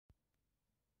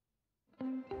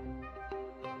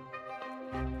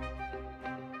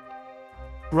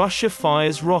Russia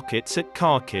fires rockets at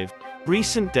Kharkiv.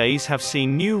 Recent days have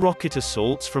seen new rocket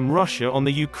assaults from Russia on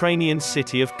the Ukrainian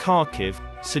city of Kharkiv,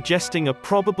 suggesting a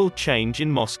probable change in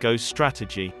Moscow's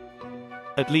strategy.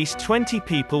 At least 20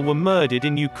 people were murdered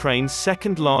in Ukraine's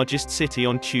second-largest city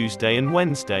on Tuesday and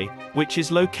Wednesday, which is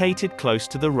located close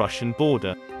to the Russian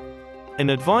border. An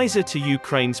advisor to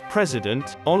Ukraine's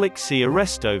president, Oleksiy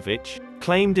Arestovych,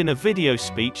 claimed in a video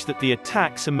speech that the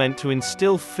attacks are meant to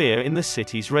instill fear in the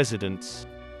city's residents.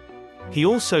 He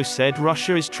also said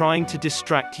Russia is trying to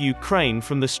distract Ukraine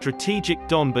from the strategic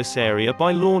Donbas area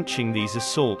by launching these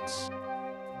assaults.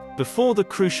 Before the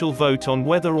crucial vote on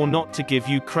whether or not to give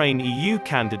Ukraine EU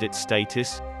candidate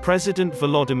status, President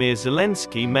Volodymyr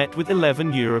Zelensky met with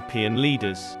 11 European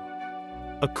leaders.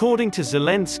 According to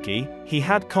Zelensky, he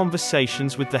had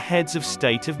conversations with the heads of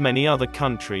state of many other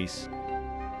countries.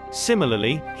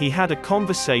 Similarly, he had a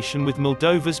conversation with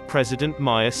Moldova's President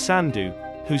Maia Sandu,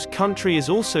 whose country is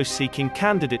also seeking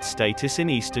candidate status in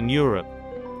Eastern Europe.